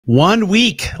1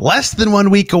 week, less than 1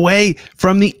 week away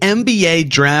from the NBA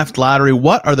draft lottery.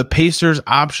 What are the Pacers'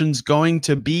 options going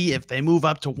to be if they move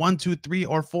up to 1, 2, 3,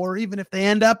 or 4, even if they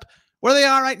end up where they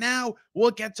are right now? We'll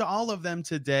get to all of them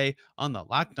today on the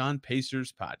Locked On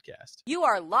Pacers podcast. You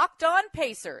are Locked On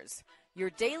Pacers, your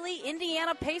daily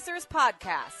Indiana Pacers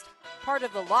podcast, part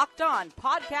of the Locked On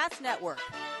Podcast Network,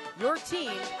 your team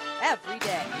every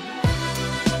day.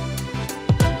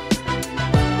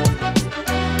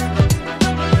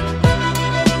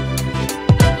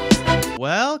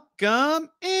 Welcome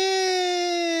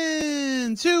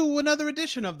in to another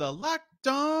edition of the Locked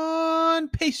On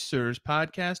Pacers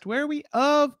podcast, where we,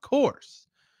 of course,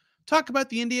 talk about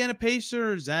the Indiana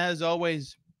Pacers. As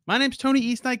always, my name's Tony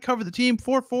East. I cover the team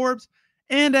for Forbes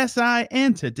and SI,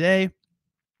 and today,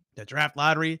 the draft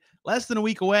lottery, less than a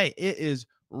week away. It is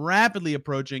rapidly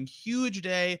approaching. Huge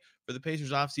day for the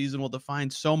Pacers offseason. Will define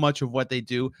so much of what they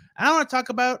do. And I want to talk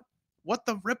about what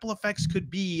the ripple effects could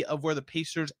be of where the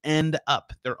Pacers end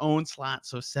up, their own slot.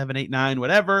 So 7, 8, 9,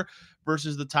 whatever,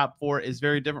 versus the top 4 is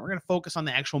very different. We're going to focus on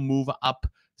the actual move up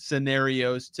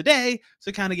scenarios today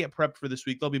to kind of get prepped for this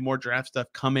week. There'll be more draft stuff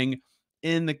coming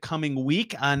in the coming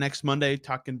week. Next Monday,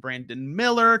 talking Brandon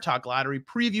Miller, talk lottery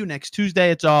preview next Tuesday.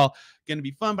 It's all going to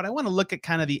be fun, but I want to look at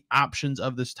kind of the options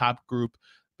of this top group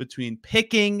between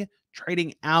picking,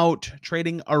 trading out,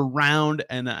 trading around,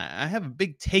 and I have a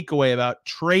big takeaway about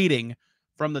trading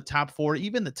from the top 4,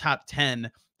 even the top 10,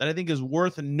 that I think is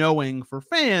worth knowing for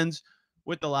fans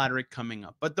with the lottery coming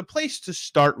up. But the place to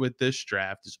start with this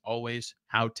draft is always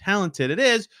how talented it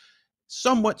is,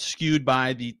 somewhat skewed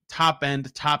by the top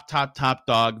end, top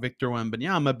dog, Victor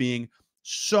Wembanyama, being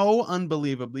so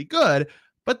unbelievably good,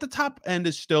 but the top end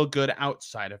is still good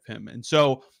outside of him. And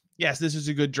so, yes, this is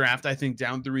a good draft, I think,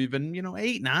 down through even,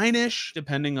 8, 9-ish,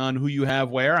 depending on who you have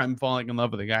where. I'm falling in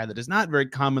love with a guy that is not very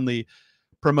commonly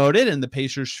promoted in the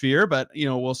Pacers sphere, but,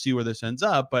 we'll see where this ends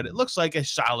up. But it looks like a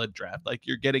solid draft. Like,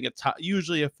 you're getting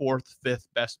usually a 4th, 5th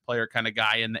best player kind of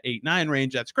guy in the 8, 9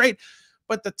 range. That's great.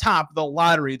 But the top, the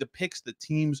lottery, the picks that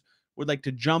teams would like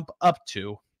to jump up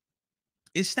to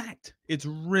is stacked. It's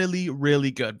really, really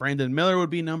good. Brandon Miller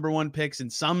would be number 1 picks in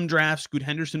some drafts. Scoot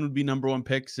Henderson would be number 1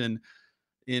 picks in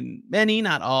many,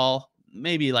 not all,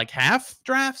 maybe like half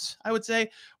drafts, I would say.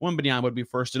 Wembanyama would be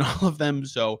first in all of them.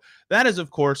 So that is, of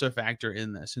course, a factor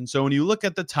in this. And so when you look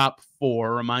at the top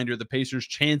 4, reminder, the Pacers'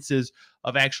 chances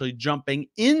of actually jumping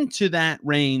into that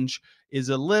range is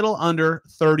a little under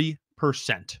 30%.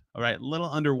 All right, a little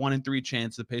under 1 in 3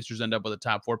 chance the Pacers end up with a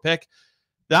top 4 pick.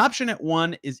 The option at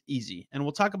 1 is easy, and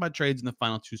we'll talk about trades in the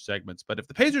final 2 segments. But if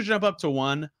the Pacers jump up to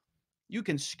 1, you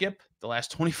can skip the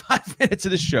last 25 minutes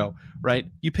of the show, right?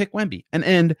 You pick Wemby.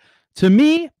 And to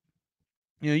me,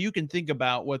 you can think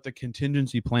about what the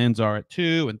contingency plans are at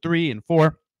 2 and 3 and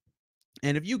 4.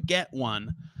 And if you get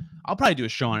one, I'll probably do a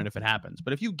show on it if it happens.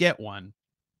 But if you get one,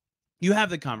 you have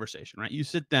the conversation, right? You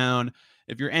sit down,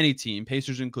 if you're any team,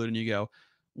 Pacers included, and you go,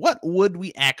 what would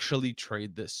we actually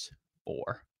trade this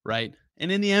for, right? And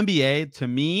in the NBA, to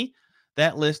me,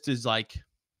 that list is like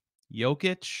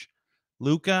Jokic,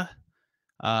 Luka,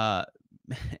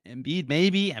 Embiid,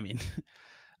 maybe. I mean,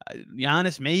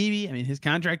 Giannis, maybe. I mean, his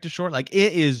contract is short. Like,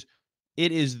 it is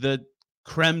the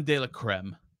creme de la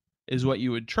creme is what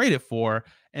you would trade it for.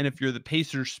 And if you're the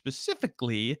Pacers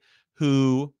specifically,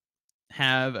 who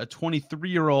have a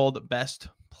 23-year-old best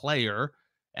player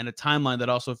and a timeline that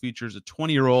also features a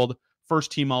 20-year-old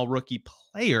first-team all-rookie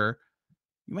player,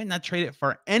 you might not trade it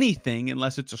for anything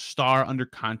unless it's a star under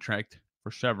contract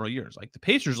for several years. Like, the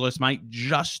Pacers list might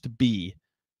just be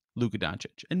Luka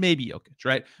Doncic and maybe Jokic,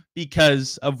 right?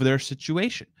 Because of their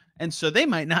situation. And so they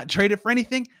might not trade it for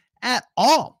anything at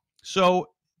all. So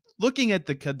looking at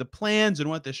the plans and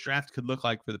what this draft could look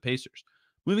like for the Pacers,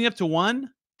 moving up to 1,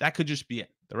 that could just be it.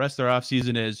 The rest of their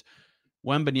offseason is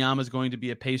Wembanyama is going to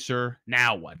be a Pacer.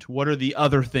 Now what? What are the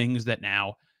other things that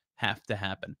now have to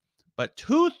happen? But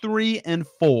 2, 3, and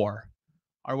 4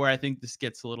 are where I think this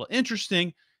gets a little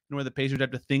interesting and where the Pacers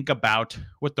have to think about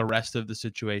what the rest of the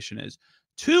situation is.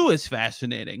 2 is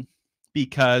fascinating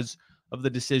because of the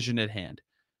decision at hand.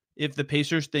 If the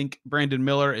Pacers think Brandon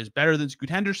Miller is better than Scoot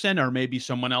Henderson, or maybe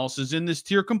someone else is in this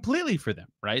tier completely for them,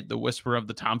 right? The whisper of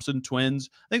the Thompson twins.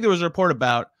 I think there was a report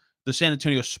about the San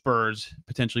Antonio Spurs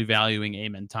potentially valuing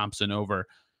Amen Thompson over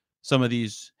some of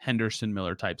these Henderson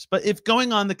Miller types. But if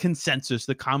going on the consensus,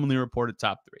 the commonly reported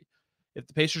top 3, if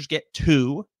the Pacers get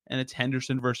 2 and it's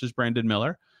Henderson versus Brandon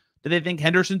Miller, do they think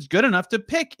Henderson's good enough to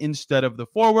pick instead of the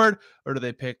forward, or do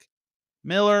they pick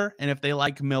Miller? And if they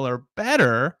like Miller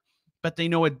better, but they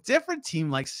know a different team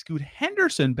likes Scoot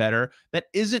Henderson better that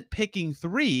isn't picking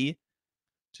 3,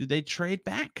 do they trade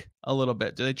back a little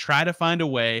bit? Do they try to find a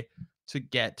way to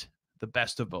get the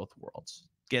best of both worlds?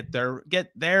 Get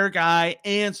their guy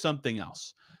and something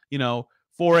else.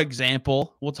 For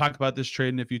example, we'll talk about this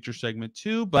trade in a future segment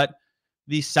too, but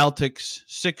the Celtics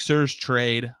Sixers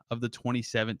trade of the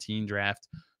 2017 draft,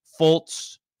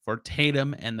 Fultz for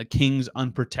Tatum and the Kings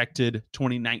unprotected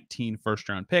 2019 first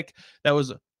round pick. That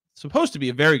was supposed to be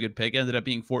a very good pick, ended up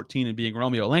being 14 and being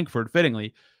Romeo Langford,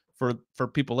 fittingly for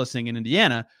people listening in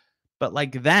Indiana. But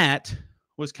like that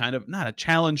was kind of not a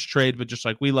challenge trade, but just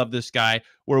like, we love this guy,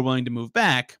 we're willing to move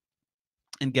back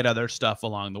and get other stuff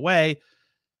along the way.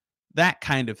 That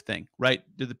kind of thing, right?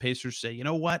 Did the Pacers say, you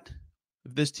know what?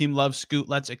 If this team loves Scoot,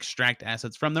 let's extract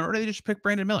assets from them. Or do they just pick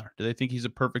Brandon Miller? Do they think he's a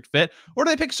perfect fit? Or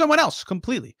do they pick someone else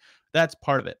completely? That's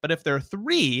part of it. But if they're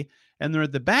 3 and they're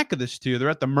at the back of this tier, they're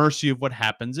at the mercy of what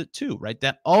happens at 2, right?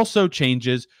 That also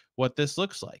changes what this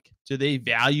looks like. Do they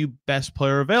value best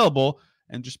player available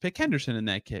and just pick Henderson in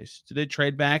that case? Do they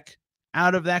trade back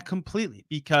out of that completely?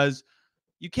 Because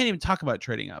you can't even talk about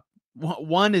trading up.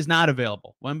 One is not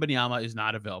available. Wembanyama is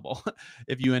not available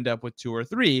if you end up with 2 or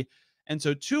 3. And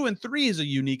so 2 and 3 is a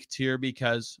unique tier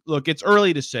because, look, it's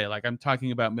early to say. Like, I'm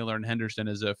talking about Miller and Henderson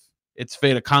as if it's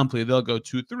fait accompli. They'll go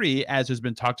 2-3, as has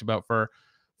been talked about for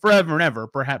forever and ever.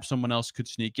 Perhaps someone else could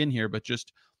sneak in here, but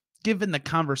just given the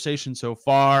conversation so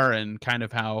far and kind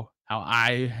of how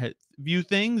I view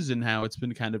things and how it's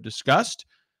been kind of discussed,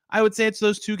 I would say it's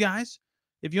those 2 guys.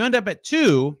 If you end up at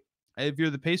 2, if you're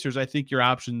the Pacers, I think your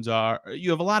options are, you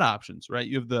have a lot of options, right?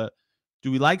 You have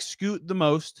do we like Scoot the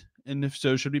most? And if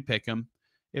so, should we pick him?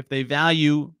 If they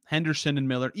value Henderson and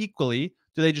Miller equally,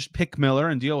 do they just pick Miller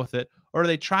and deal with it? Or do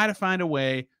they try to find a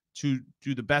way to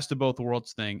do the best of both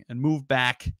worlds thing and move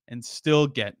back and still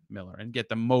get Miller and get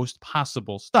the most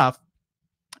possible stuff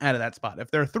out of that spot?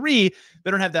 If they're 3,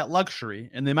 they don't have that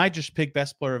luxury and they might just pick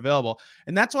best player available.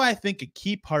 And that's why I think a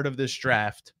key part of this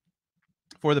draft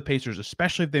for the Pacers,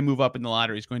 especially if they move up in the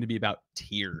lottery, is going to be about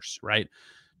tiers, right?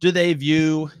 Do they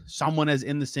view someone as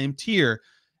in the same tier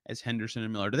as Henderson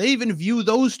and Miller? Do they even view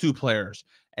those 2 players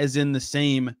as in the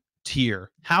same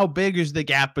tier? How big is the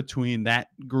gap between that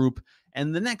group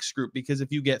and the next group? Because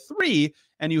if you get 3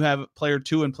 and you have player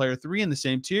 2 and player 3 in the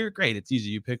same tier, great. It's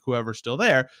easy. You pick whoever's still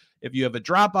there. If you have a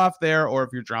drop off there, or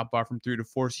if your drop off from 3 to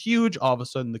 4 is huge, all of a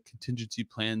sudden the contingency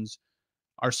plans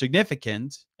are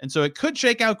significant. And so it could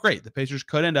shake out great. The Pacers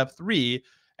could end up 3,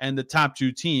 and the top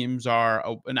 2 teams are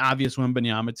an obvious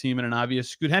Wembanyama team and an obvious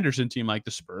Scoot Henderson team, like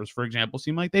the Spurs, for example,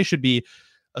 seem like they should be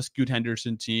a Scoot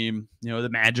Henderson team. The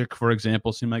Magic, for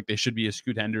example, seem like they should be a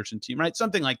Scoot Henderson team, right?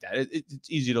 Something like that. It's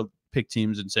easy to pick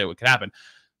teams and say what could happen.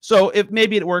 So if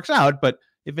maybe it works out, but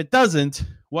if it doesn't,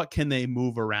 what can they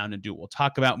move around and do? We'll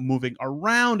talk about moving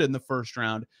around in the first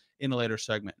round in a later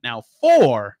segment. Now,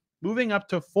 moving up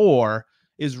to 4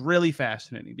 is really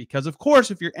fascinating because, of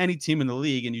course, if you're any team in the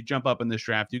league and you jump up in this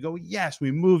draft, you go, yes, we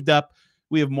moved up.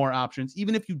 We have more options.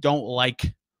 Even if you don't like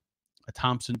a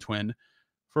Thompson twin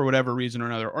for whatever reason or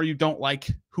another, or you don't like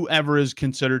whoever is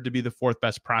considered to be the 4th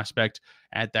best prospect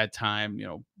at that time,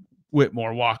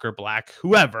 Whitmore, Walker, Black,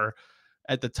 whoever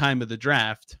at the time of the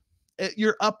draft,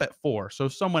 you're up at 4. So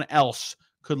someone else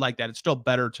could like that. It's still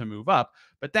better to move up.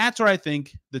 But that's where I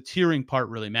think the tiering part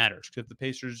really matters. Because if the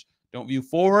Pacers don't view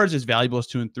forwards as valuable as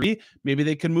 2 and 3, maybe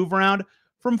they can move around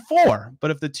from 4.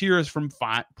 But if the tier is from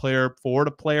player 4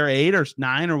 to player 8 or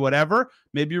 9 or whatever,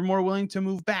 maybe you're more willing to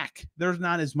move back. There's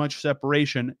not as much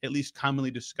separation, at least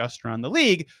commonly discussed around the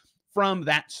league, from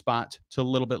that spot to a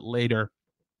little bit later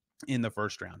in the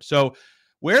first round. So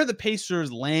where the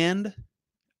Pacers land,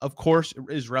 of course,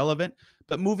 is relevant,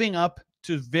 but moving up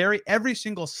to every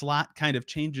single slot kind of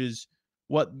changes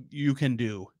what you can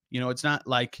do. It's not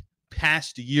like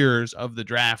past years of the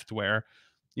draft where,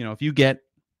 if you get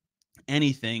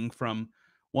anything from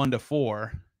 1 to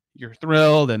 4, you're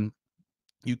thrilled and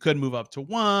you could move up to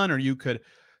 1, or you could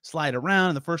slide around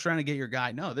in the first round and get your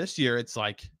guy. No, this year it's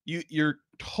like your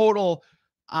total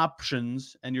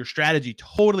options and your strategy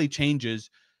totally changes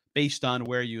based on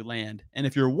where you land. And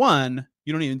if you're 1,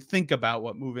 you don't even think about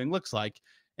what moving looks like.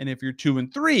 And if you're 2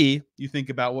 and 3, you think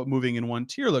about what moving in one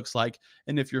tier looks like.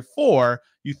 And if you're 4,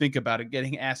 you think about it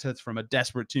getting assets from a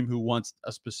desperate team who wants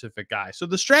a specific guy. So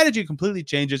the strategy completely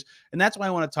changes. And that's why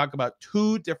I want to talk about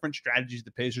 2 different strategies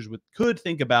the Pacers could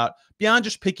think about beyond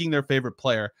just picking their favorite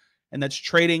player. And that's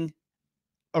trading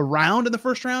around in the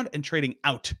first round and trading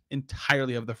out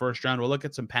entirely of the first round. We'll look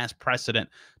at some past precedent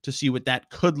to see what that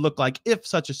could look like if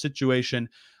such a situation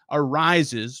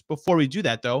arises. Before we do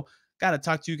that, though, got to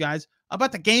talk to you guys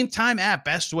about the Gametime app.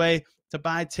 Best way to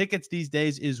buy tickets these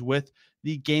days is with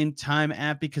the Gametime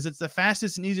app because it's the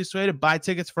fastest and easiest way to buy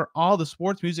tickets for all the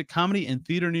sports, music, comedy, and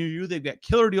theater near you. They've got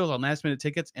killer deals on last-minute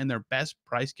tickets and their best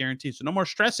price guarantee. So no more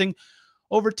stressing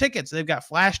over tickets. They've got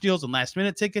flash deals on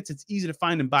last-minute tickets. It's easy to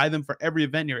find and buy them for every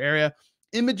event in your area.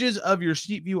 Images of your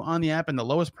seat view on the app and the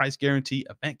lowest price guarantee,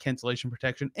 event cancellation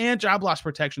protection, and job loss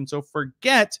protection. So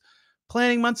forget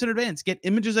planning months in advance. Get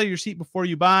images of your seat before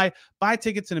you buy. Buy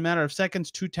tickets in a matter of seconds,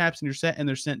 2 taps, and you're set, and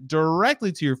they're sent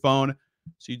directly to your phone,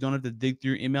 so you don't have to dig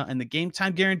through your email. And the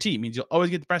Gametime guarantee means you'll always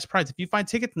get the best price. If you find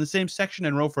tickets in the same section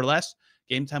and row for less,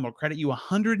 Gametime will credit you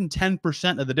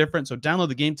 110% of the difference. So download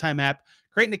the Gametime app,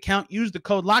 create an account, use the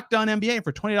code LOCKEDONNBA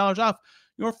for $20 off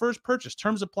your first purchase.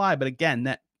 Terms apply. But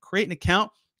again, create an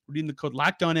account, redeem the code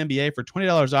LOCKEDONNBA for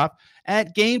 $20 off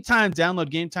at Gametime. Download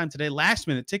Gametime today.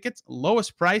 Last-minute tickets,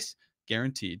 lowest price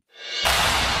guaranteed.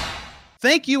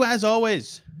 Thank you, as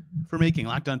always, for making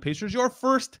Locked On Pacers your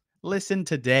first listen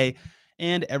today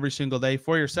and every single day.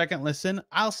 For your second listen,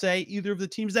 I'll say either of the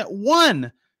teams that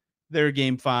won their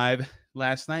Game 5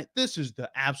 last night. This is the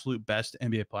absolute best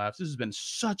NBA playoffs. This has been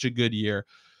such a good year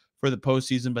for the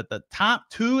postseason, but the top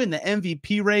 2 in the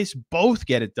MVP race both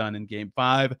get it done in Game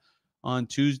 5 on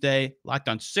Tuesday. Locked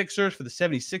On Sixers for the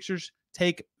 76ers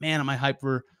take. Man, am I hyped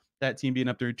for that team being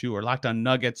up 3-2, or Locked On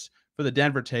Nuggets for the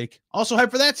Denver take. Also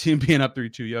hyped for that team being up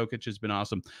 3-2. Jokic has been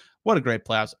awesome. What a great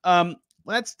playoffs.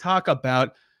 Let's talk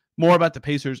more about the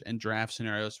Pacers and draft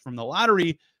scenarios from the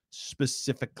lottery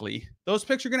specifically. Those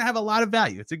picks are going to have a lot of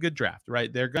value. It's a good draft,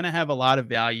 right? They're going to have a lot of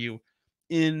value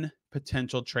in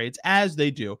potential trades, as they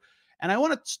do. And I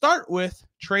want to start with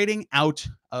trading out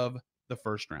of the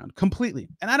first round completely.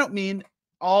 And I don't mean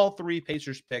all 3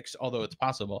 Pacers picks, although it's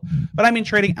possible, but I mean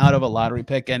trading out of a lottery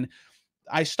pick. And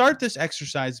I start this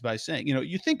exercise by saying,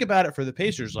 you think about it for the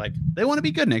Pacers, like they want to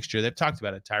be good next year. They've talked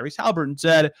about it. Tyrese Halliburton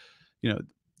said,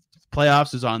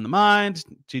 playoffs is on the mind.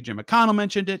 TJ McConnell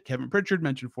mentioned it. Kevin Pritchard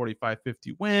mentioned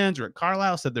 45-50 wins. Rick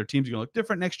Carlisle said their team's going to look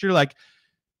different next year. Like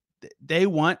they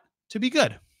want to be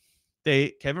good.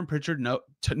 Kevin Pritchard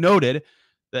noted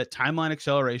that timeline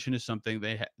acceleration is something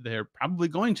they're probably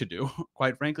going to do,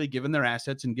 quite frankly, given their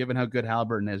assets and given how good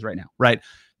Halliburton is right now, right?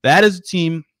 That is a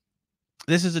team.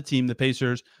 This is a team, the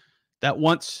Pacers, that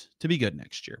wants to be good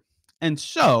next year. And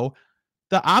so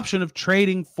the option of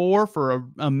trading for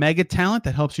a mega talent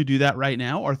that helps you do that right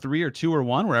now, or 3 or 2 or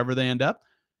 1, wherever they end up,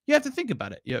 you have to think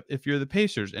about it. If you're the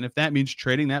Pacers, and if that means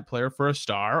trading that player for a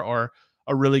star or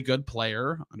a really good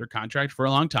player under contract for a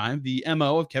long time, the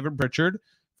MO of Kevin Pritchard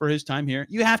for his time here,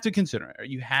 you have to consider it.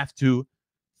 You have to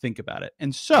think about it.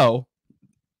 And so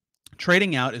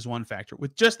trading out is one factor.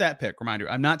 With just that pick, reminder,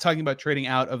 I'm not talking about trading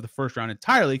out of the first round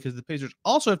entirely, because the Pacers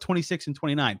also have 26 and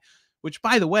 29, which,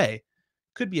 by the way,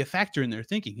 could be a factor in their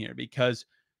thinking here, because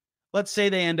let's say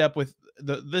they end up with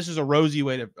this is a rosy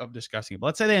way of discussing it, but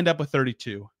let's say they end up with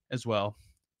 32 as well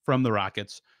from the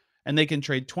Rockets, and they can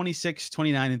trade 26,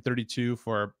 29, and 32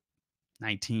 for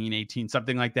 19, 18,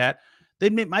 something like that. They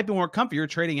might be more comfier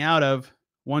trading out of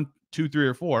 1, 2, 3,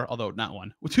 or 4, although not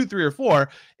 1, 2, 3, or 4,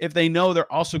 if they know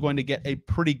they're also going to get a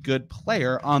pretty good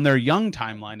player on their young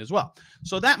timeline as well.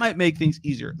 So that might make things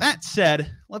easier. That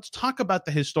said, let's talk about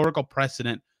the historical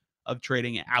precedent of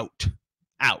trading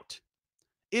out.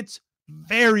 It's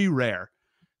very rare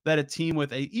that a team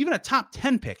with even a top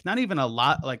 10 pick, not even a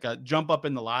lot, like a jump up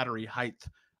in the lottery height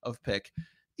of pick,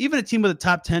 even a team with a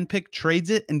top 10 pick trades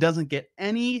it and doesn't get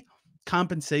any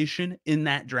compensation in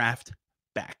that draft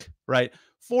back, right?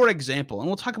 For example, and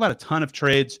we'll talk about a ton of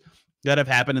trades that have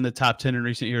happened in the top 10 in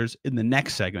recent years in the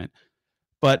next segment,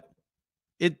 but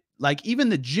even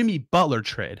the Jimmy Butler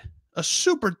trade, a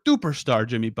super duper star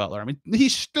Jimmy Butler. I mean,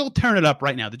 he's still tearing it up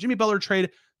right now. The Jimmy Butler trade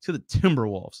to the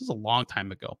Timberwolves. This is a long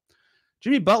time ago.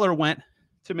 Jimmy Butler went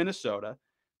to Minnesota.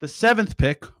 The 7th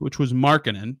pick, which was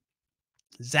Markkanen,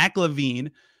 Zach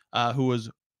LaVine, who was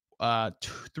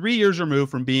 3 years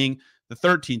removed from being the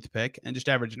 13th pick and just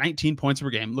averaged 19 points per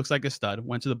game. Looks like a stud.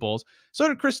 Went to the Bulls. So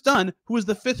did Chris Dunn, who was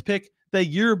the 5th pick the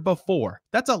year before.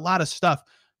 That's a lot of stuff.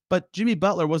 But Jimmy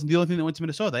Butler wasn't the only thing that went to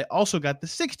Minnesota. They also got the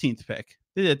 16th pick.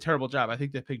 They did a terrible job. I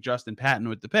think they picked Justin Patton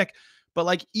with the pick.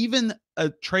 But even a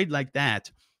trade like that,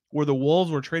 where the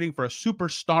Wolves were trading for a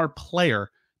superstar player,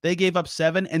 they gave up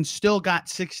 7 and still got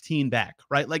 16 back,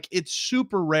 right? It's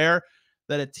super rare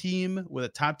that a team with a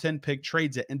top 10 pick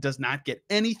trades it and does not get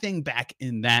anything back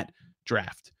in that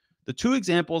draft. The 2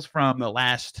 examples from the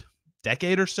last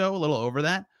decade or so, a little over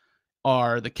that,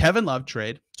 are the Kevin Love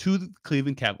trade to the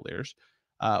Cleveland Cavaliers,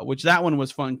 which that one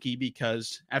was funky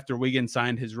because after Wiggins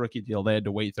signed his rookie deal, they had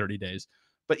to wait 30 days.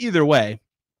 But either way,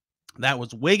 that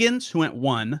was Wiggins, who went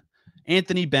 1,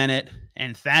 Anthony Bennett,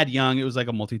 and Thad Young. It was like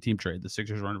a multi-team trade. The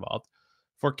Sixers were involved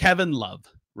for Kevin Love.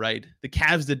 right? The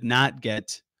Cavs did not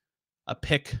get a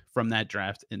pick from that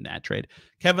draft in that trade.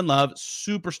 Kevin Love,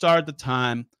 superstar at the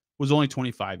time, was only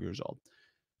 25 years old.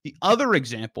 The other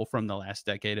example from the last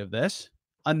decade of this,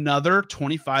 another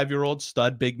 25-year-old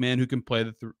stud big man who can play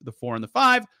the 4 and the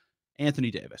 5,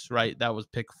 Anthony Davis, right? That was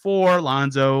pick 4,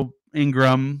 Lonzo,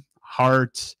 Ingram,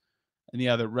 Hart, and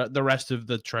the rest of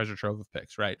the treasure trove of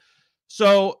picks, right?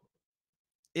 So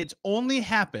it's only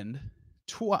happened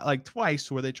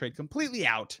twice where they trade completely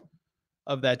out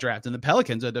of that draft. And the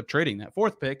Pelicans end up trading that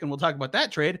 4th pick. And we'll talk about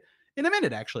that trade in a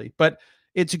minute, actually. But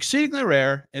it's exceedingly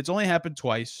rare. It's only happened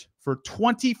twice for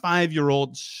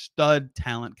 25-year-old stud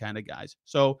talent kind of guys.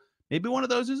 So maybe one of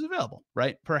those is available,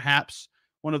 right? Perhaps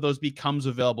one of those becomes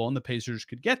available and the Pacers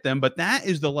could get them. But that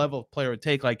is the level of player it would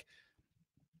take. Like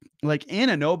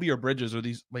Anunoby or Bridges are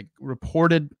these like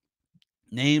reported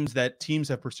names that teams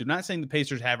have pursued. I'm not saying the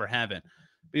Pacers have or haven't.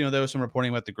 But, there was some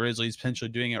reporting about the Grizzlies potentially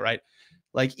doing it, right?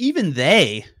 Like even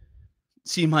they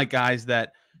seem like guys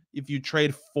that if you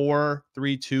trade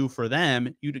 4-3-2 for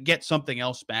them, you'd get something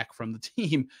else back from the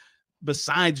team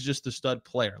besides just the stud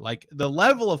player. Like the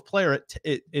level of player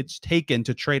it's taken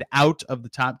to trade out of the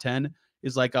top 10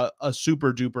 is like a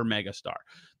super duper mega star.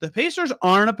 The Pacers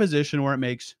are in a position where it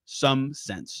makes some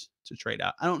sense to trade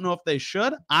out. I don't know if they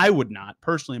should. I would not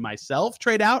personally myself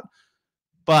trade out,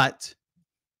 but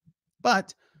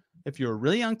if you're a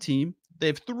really young team, they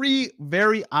have 3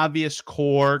 very obvious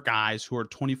core guys who are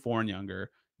 24 and younger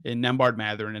in Nembhard,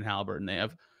 Mathurin, and Halliburton. They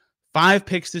have 5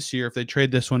 picks this year. If they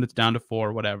trade this one, it's down to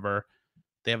 4, whatever.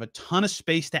 They have a ton of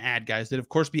space to add guys. They'd, of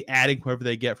course, be adding whoever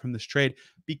they get from this trade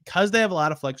because they have a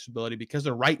lot of flexibility, because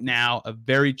they're right now a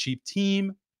very cheap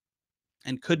team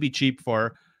and could be cheap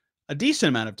for a decent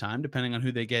amount of time, depending on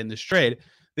who they get in this trade.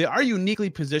 They are uniquely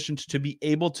positioned to be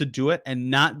able to do it and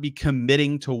not be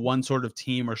committing to one sort of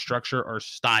team or structure or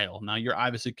style. Now, you're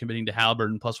obviously committing to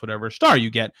Halliburton plus whatever star you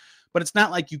get, but it's not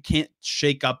like you can't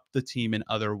shake up the team in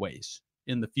other ways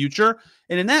in the future.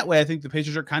 And in that way, I think the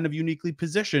Pacers are kind of uniquely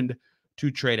positioned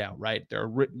to trade out, right? They're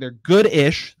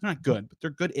good-ish. They're not good, but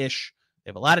they're good-ish. They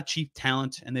have a lot of cheap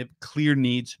talent, and they have clear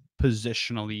needs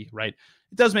positionally, right?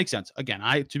 It does make sense. Again,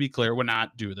 to be clear, would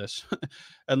not do this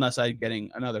unless I'm getting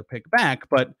another pick back.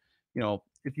 But,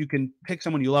 if you can pick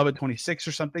someone you love at 26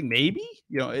 or something, maybe,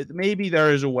 maybe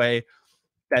there is a way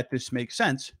that this makes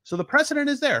sense. So the precedent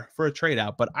is there for a trade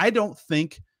out, but I don't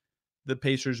think the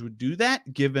Pacers would do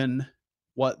that given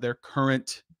what their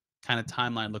current kind of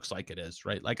timeline looks like it is,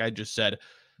 right? Like I just said,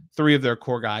 3 of their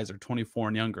core guys are 24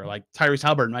 and younger. Like Tyrese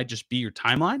Halliburton might just be your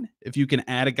timeline. If you can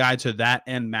add a guy to that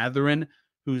and Mathurin,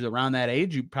 who's around that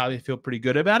age, you probably feel pretty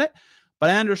good about it. But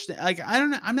I understand,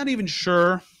 I'm not even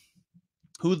sure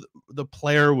who the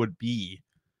player would be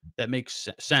that makes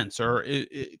sense or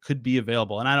it could be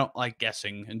available. And I don't like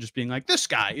guessing and just being like this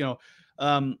guy,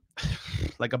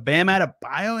 like a Bam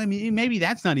Adebayo. I mean, maybe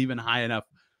that's not even high enough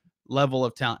level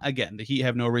of talent. Again, the Heat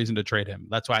have no reason to trade him.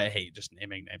 That's why I hate just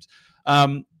naming names.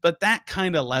 But that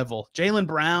kind of level, Jaylen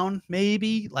Brown,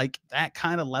 maybe like that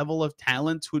kind of level of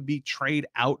talent would be trade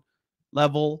out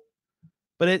level.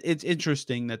 But it's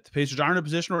interesting that the Pacers are in a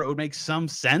position where it would make some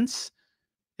sense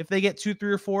if they get 2,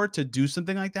 3, or 4 to do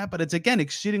something like that. But it's, again,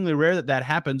 exceedingly rare that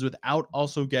happens without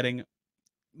also getting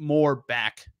more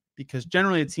back, because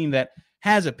generally a team that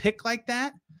has a pick like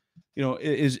that,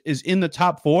 is in the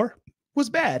top 4 was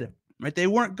bad, right? They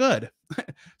weren't good.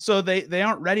 So they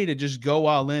aren't ready to just go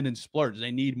all in and splurge.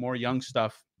 They need more young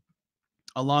stuff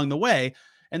along the way.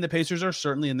 And the Pacers are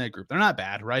certainly in that group. They're not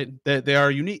bad, right? They are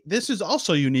unique. This is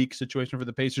also a unique situation for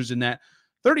the Pacers in that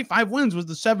 35 wins was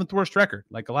the 7th worst record.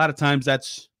 Like a lot of times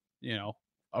that's,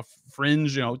 a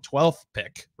fringe, 12th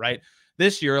pick, right?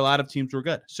 This year, a lot of teams were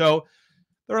good. So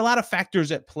there are a lot of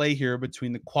factors at play here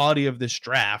between the quality of this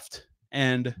draft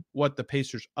and what the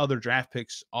Pacers' other draft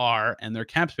picks are and their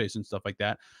cap space and stuff like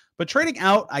that. But trading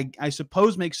out, I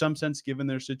suppose, makes some sense given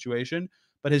their situation.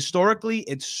 But historically,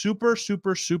 it's super,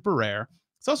 super, super rare.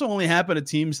 It's also only happened to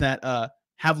teams that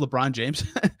have LeBron James.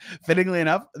 Fittingly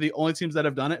enough, the only teams that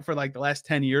have done it for like the last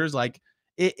 10 years, like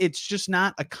it's just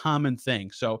not a common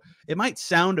thing. So it might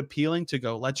sound appealing to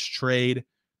go, let's trade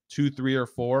 2, 3, or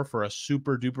 4 for a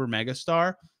super duper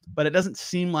megastar, but it doesn't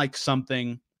seem like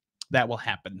something that will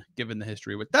happen given the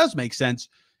history. What does make sense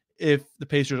if the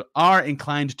Pacers are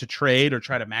inclined to trade or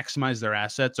try to maximize their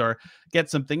assets or get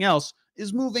something else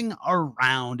is moving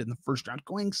around in the first round,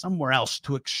 going somewhere else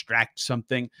to extract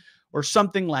something or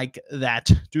something like that,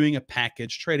 doing a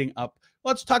package, trading up.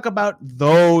 Let's talk about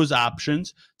those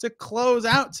options to close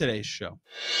out today's show.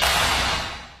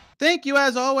 Thank you,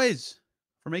 as always,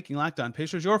 for making Locked On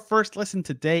Pacers your first listen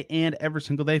today and every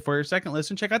single day. For your second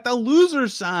listen, check out the loser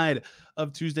side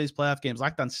of Tuesday's playoff games.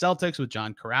 Locked On Celtics with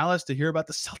John Corrales to hear about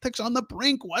the Celtics on the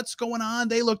brink. What's going on?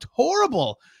 They looked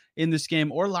horrible in this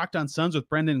game. Or Locked On Suns with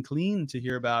Brendan Clean to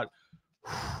hear about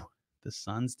the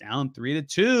Suns down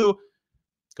 3-2.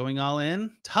 Going all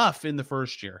in. Tough in the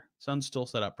first year. Suns still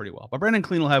set up pretty well. But Brendan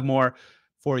Clean will have more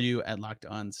for you at Locked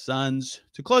On Suns.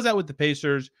 To close out with the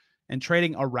Pacers and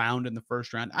trading around in the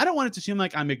first round. I don't want it to seem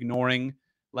like I'm ignoring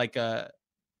like a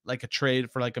trade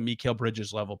for like a Mikal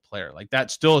Bridges level player. Like that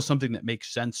still is something that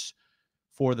makes sense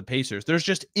for the Pacers. There's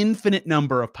just infinite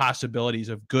number of possibilities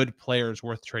of good players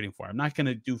worth trading for. I'm not going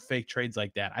to do fake trades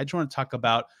like that. I just want to talk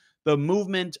about the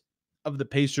movement of the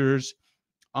Pacers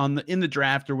in the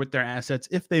draft or with their assets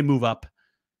if they move up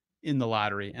in the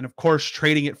lottery. And of course,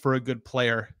 trading it for a good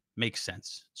player makes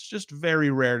sense. It's just very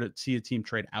rare to see a team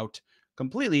trade out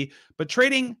completely, but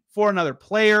trading for another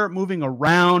player, moving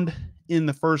around in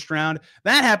the first round,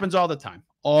 that happens all the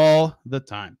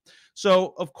time.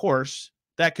 So of course,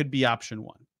 that could be option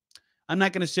one. I'm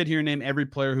not going to sit here and name every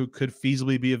player who could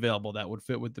feasibly be available that would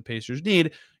fit what the Pacers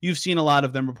need. You've seen a lot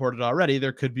of them reported already.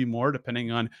 There could be more depending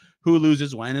on who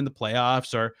loses when in the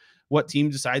playoffs or what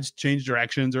team decides to change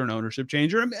directions or an ownership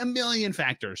change or a million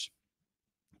factors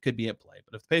could be at play.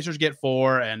 But if the Pacers get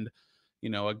 4 and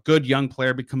a good young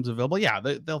player becomes available, yeah,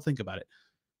 they'll think about it.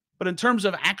 But in terms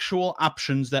of actual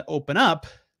options that open up,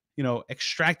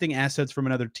 extracting assets from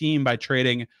another team by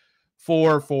trading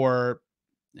 4 for,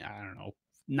 I don't know,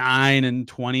 9 and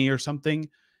 20 or something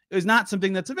is not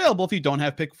something that's available if you don't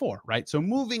have pick 4, right? So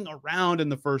moving around in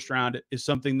the first round is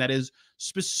something that is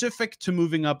specific to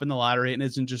moving up in the lottery and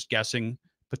isn't just guessing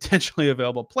potentially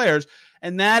available players.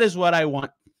 And that is what I want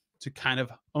to kind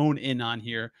of hone in on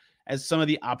here as some of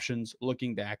the options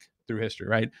looking back through history,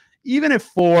 right? Even if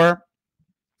 4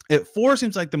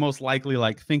 seems like the most likely,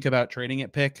 think about trading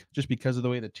at pick just because of the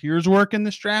way the tiers work in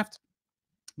this draft.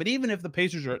 But even if the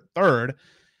Pacers are at 3rd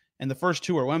and the first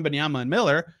 2 are Wembanyama and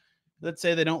Miller, let's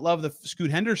say they don't love the Scoot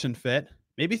Henderson fit,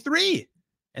 maybe 3.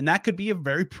 And that could be a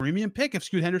very premium pick if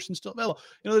Scoot Henderson's still available.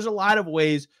 There's a lot of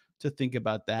ways to think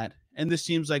about that. And this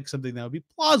seems like something that would be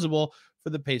plausible for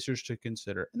the Pacers to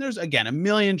consider. And there's, again, a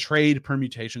million trade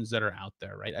permutations that are out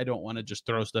there, right? I don't want to just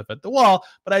throw stuff at the wall,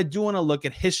 but I do want to look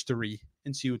at history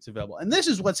and see what's available. And this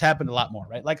is what's happened a lot more,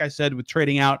 right? Like I said, with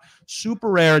trading out, super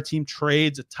rare, a team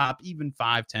trades a top even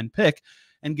 5-10 pick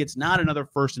and gets not another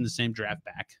first in the same draft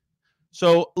back.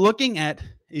 So looking at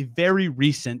a very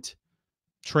recent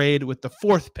trade with the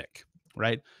 4th pick,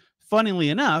 right? Funnily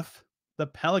enough, the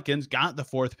Pelicans got the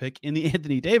 4th pick in the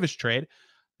Anthony Davis trade.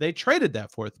 They traded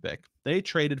that 4th pick. They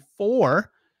traded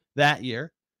 4 that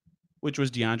year, which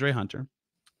was DeAndre Hunter,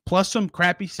 plus some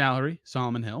crappy salary,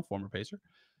 Solomon Hill, former Pacer,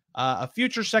 a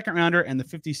future second rounder, and the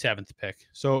 57th pick.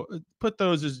 So put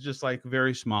those as just like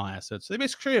very small assets. So they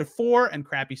basically traded 4 and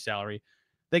crappy salary.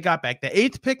 They got back the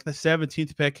 8th pick, the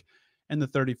 17th pick, and the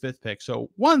 35th pick. So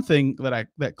one thing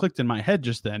that clicked in my head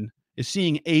just then is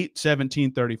seeing 8,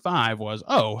 17, 35 was,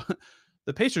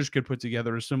 the Pacers could put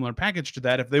together a similar package to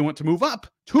that if they want to move up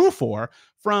to 4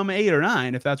 from 8 or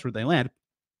 9, if that's where they land.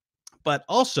 But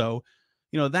also,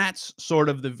 that's sort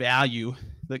of the value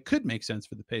that could make sense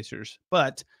for the Pacers.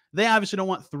 But they obviously don't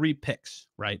want 3 picks,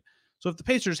 right? So if the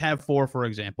Pacers have 4, for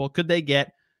example, could they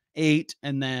get 8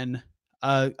 and then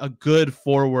a good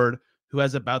forward who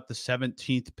has about the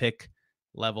 17th pick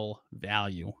level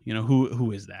value?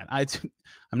 Who is that?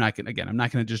 I'm not going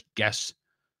to just guess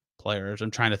players. I'm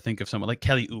trying to think of someone like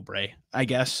Kelly Oubre, I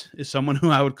guess, is someone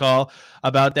who I would call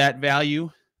about that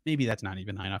value. Maybe that's not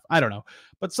even high enough. I don't know.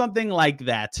 But something like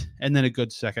that. And then a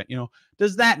good second,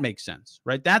 does that make sense?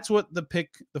 Right? That's what the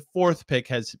 4th pick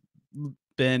has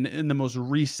been in the most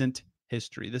recent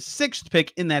history. The 6th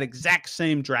pick in that exact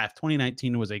same draft,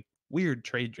 2019, was a weird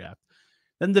trade draft.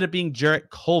 Ended up being Jarrett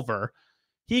Culver.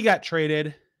 He got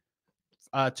traded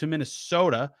to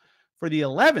Minnesota for the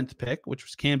 11th pick, which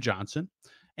was Cam Johnson.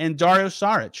 And Dario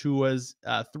Saric, who was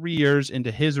 3 years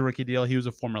into his rookie deal. He was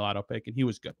a former lotto pick, and he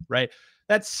was good, right?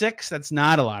 That's 6. That's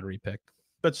not a lottery pick.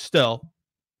 But still,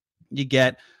 you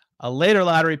get a later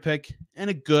lottery pick and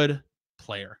a good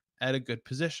player at a good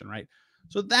position, right?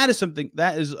 So that is something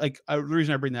that is like the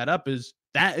reason I bring that up is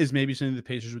that is maybe something the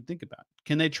Pacers would think about.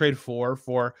 Can they trade 4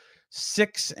 for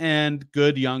 6 and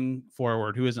good young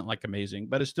forward who isn't like amazing,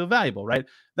 but is still valuable, right?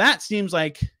 That seems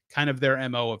like kind of their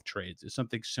MO of trades is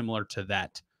something similar to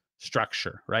that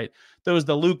structure, right? There was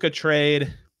the Luka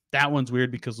trade. That one's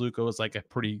weird because Luka was like a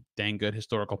pretty dang good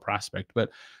historical prospect, but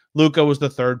Luka was the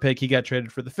 3rd pick. He got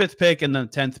traded for the 5th pick and then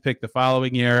the 10th pick the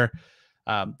following year.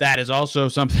 That is also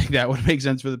something that would make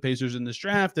sense for the Pacers in this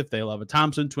draft if they love a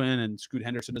Thompson twin and Scoot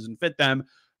Henderson doesn't fit them,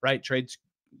 right? Trades.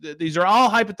 These are all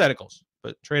hypotheticals,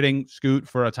 but trading Scoot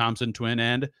for a Thompson twin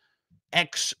and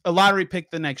a lottery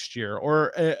pick the next year,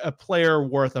 or a player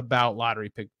worth about lottery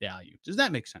pick value. Does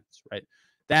that make sense, right?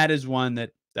 That is one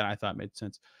that I thought made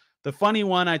sense. The funny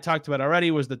one I talked about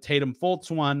already was the Tatum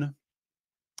Fultz one,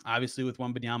 obviously with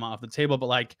Wembanyama off the table, but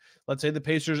like, let's say the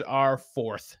Pacers are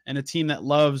 4th and a team that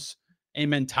loves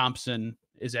Amen Thompson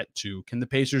is at 2. Can the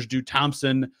Pacers do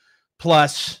Thompson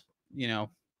plus,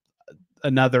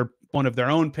 another one of their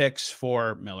own picks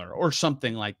for Miller or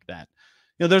something like that?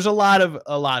 There's a lot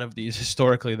of these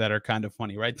historically that are kind of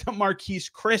funny, right? The Marquise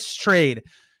Chris trade.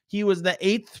 He was the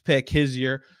 8th pick his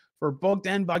year for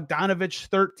Bogdan Bogdanovic,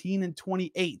 13 and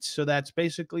 28. So that's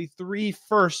basically 3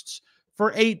 firsts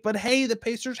for 8. But hey, the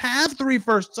Pacers have 3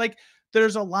 firsts. Like,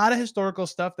 there's a lot of historical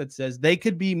stuff that says they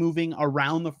could be moving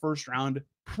around the first round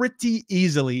pretty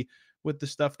easily with the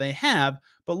stuff they have.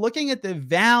 But looking at the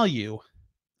value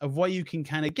of what you can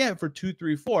kind of get for 2,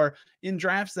 3, 4 in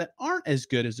drafts that aren't as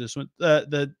good as this one,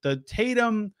 the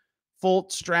Tatum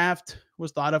Fultz draft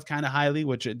was thought of kind of highly,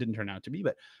 which it didn't turn out to be,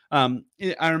 but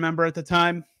I remember at the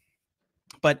time.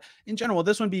 But in general,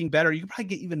 this one being better, you can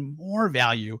probably get even more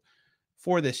value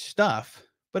for this stuff.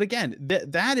 But again,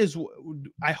 that is,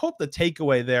 I hope the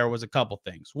takeaway there was a couple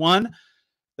things. One,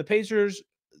 the Pacers,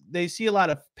 they see a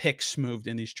lot of picks moved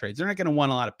in these trades. They're not going to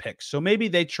want a lot of picks. So maybe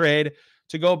they trade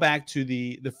to go back to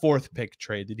the 4th pick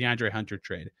trade, the DeAndre Hunter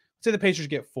trade. Let's say the Pacers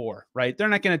get 4, right? They're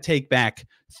not going to take back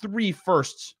 3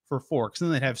 firsts for 4 because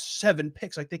then they'd have 7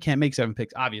 picks. Like, they can't make 7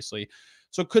 picks, obviously.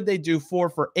 So could they do 4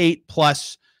 for 8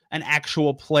 plus an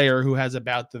actual player who has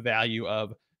about the value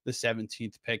of the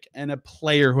 17th pick and a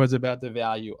player who has about the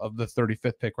value of the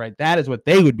 35th pick, right? That is what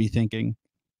they would be thinking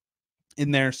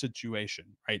in their situation,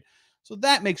 right? So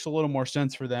that makes a little more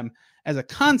sense for them as a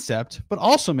concept, but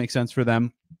also makes sense for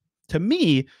them, to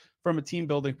me, from a team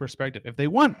building perspective. If they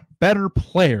want better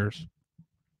players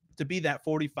to be that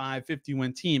 45, 50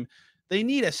 win team, they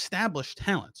need established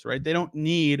talents, right? They don't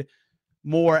need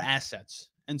more assets.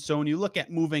 And so when you look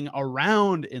at moving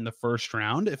around in the first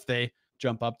round, if they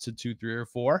jump up to 2, 3, or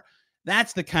 4,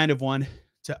 that's the kind of one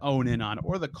to own in on.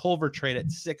 Or the Culver trade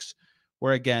at 6,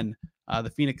 where again, the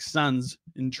Phoenix Suns,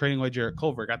 in trading away Jarrett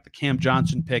Culver, got the Cam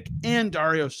Johnson pick and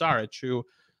Dario Saric, who,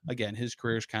 again, his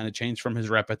career's kind of changed from his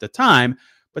rep at the time.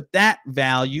 But that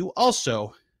value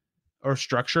also, or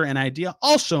structure and idea,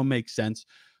 also makes sense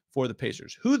for the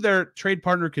Pacers. Who their trade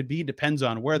partner could be depends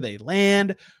on where they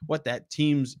land, what that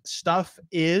team's stuff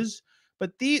is.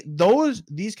 But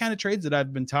these kind of trades that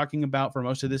I've been talking about for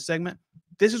most of this segment,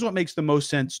 this is what makes the most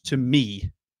sense to me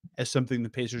as something the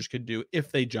Pacers could do if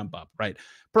they jump up, right?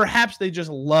 Perhaps they just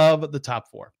love the top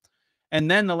 4. And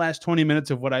then the last 20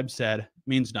 minutes of what I've said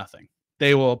means nothing.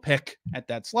 They will pick at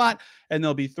that slot, and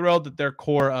they'll be thrilled that their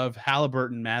core of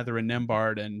Halliburton, Mathurin,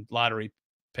 Nembhard, and lottery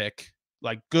pick,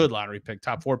 like good lottery pick,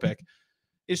 top 4 pick,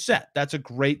 is set. That's a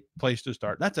great place to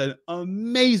start. That's an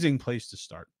amazing place to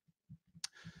start.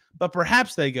 But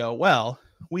perhaps they go, well,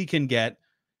 we can get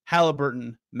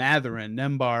Halliburton, Mathurin,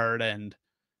 Nembhard, and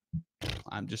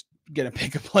I'm just going to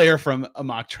pick a player from a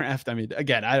mock draft. I mean,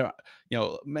 again, I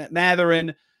don't,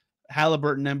 Mathurin,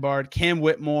 Halliburton, Nembhard, Cam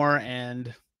Whitmore,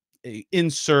 and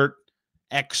insert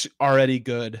X already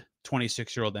good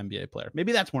 26-year-old NBA player.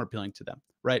 Maybe that's more appealing to them,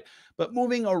 right? But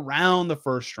moving around the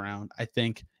first round, I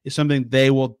think, is something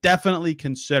they will definitely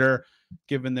consider,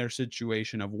 given their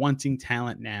situation of wanting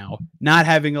talent now, not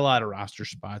having a lot of roster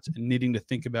spots, and needing to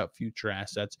think about future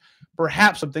assets.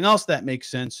 Perhaps something else that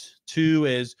makes sense, too,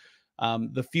 is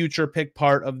the future pick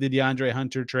part of the DeAndre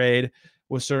Hunter trade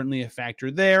was certainly a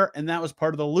factor there, and that was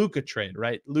part of the Luka trade,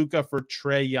 right? Luka for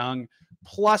Trae Young,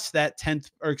 plus that 10th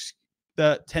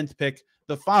pick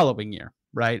the following year,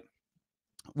 right?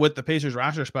 With the Pacers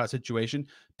roster spot situation,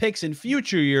 picks in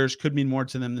future years could mean more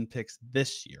to them than picks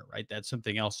this year, right? That's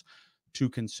something else to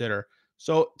consider.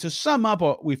 So to sum up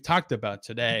what we've talked about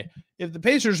today, if the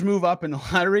Pacers move up in the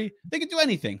lottery, they can do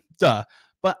anything, duh.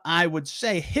 But I would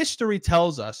say history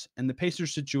tells us, and the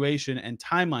Pacers situation and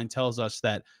timeline tells us,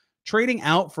 that trading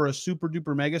out for a super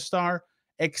duper megastar,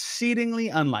 exceedingly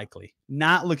unlikely,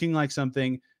 not looking like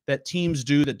something that teams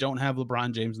do that don't have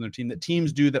LeBron James in their team, that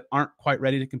teams do that aren't quite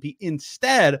ready to compete.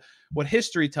 Instead, what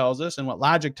history tells us and what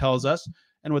logic tells us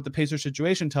and what the Pacers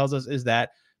situation tells us is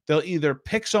that they'll either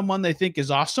pick someone they think is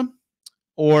awesome,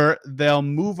 or they'll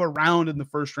move around in the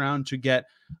first round to get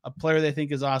a player they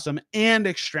think is awesome and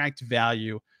extract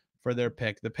value for their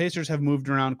pick. The Pacers have moved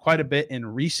around quite a bit in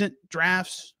recent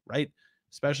drafts, right?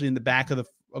 Especially in the back of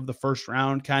the first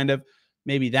round, kind of.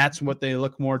 maybe that's what they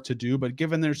look more to do. But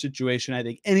given their situation, I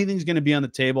think anything's going to be on the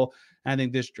table. I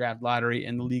think this draft lottery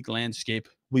and the league landscape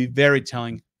will be very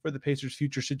telling for the Pacers'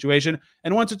 future situation.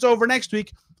 And once it's over next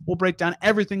week, we'll break down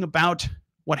everything about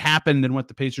what happened and what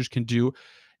the Pacers can do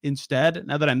instead.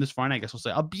 Now that I'm this far in, I guess I'll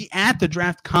say I'll be at the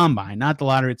draft combine, not the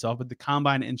lottery itself, but the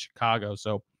combine in Chicago.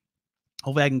 So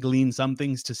hopefully I can glean some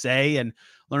things to say and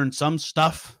learn some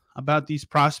stuff about these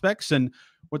prospects and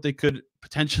what they could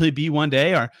potentially be one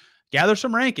day, or gather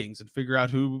some rankings and figure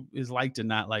out who is liked and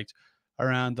not liked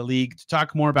around the league to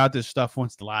talk more about this stuff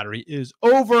once the lottery is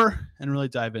over and really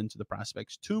dive into the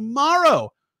prospects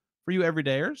tomorrow for you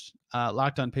everydayers.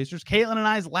 Locked on Pacers. Caitlin and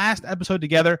I's last episode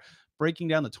together, breaking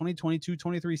down the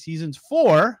 2022-23 seasons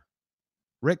for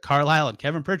Rick Carlisle and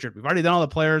Kevin Pritchard. We've already done all the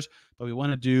players, but we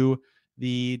want to do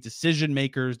the decision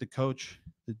makers, the coach,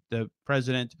 the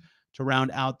president, to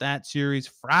round out that series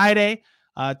Friday.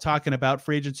 Talking about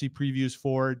free agency previews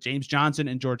for James Johnson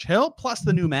and George Hill, plus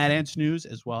the new Mad Ants news,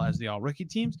 as well as the all-rookie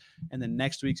teams. And then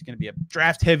next week's going to be a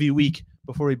draft-heavy week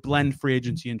before we blend free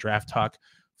agency and draft talk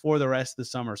for the rest of the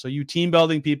summer. So you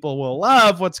team-building people will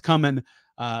love what's coming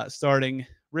starting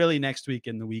really next week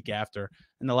and the week after.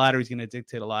 And the lottery is going to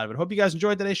dictate a lot of it. Hope you guys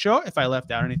enjoyed today's show. If I left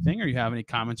out anything or you have any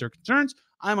comments or concerns,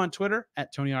 I'm on Twitter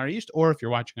at Tony R. East, or if you're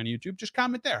watching on YouTube, just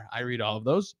comment there. I read all of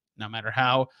those, no matter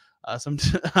how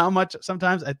much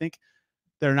sometimes I think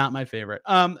they're not my favorite.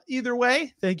 Either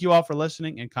way, thank you all for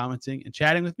listening and commenting and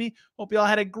chatting with me. Hope you all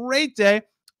had a great day.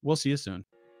 We'll see you soon.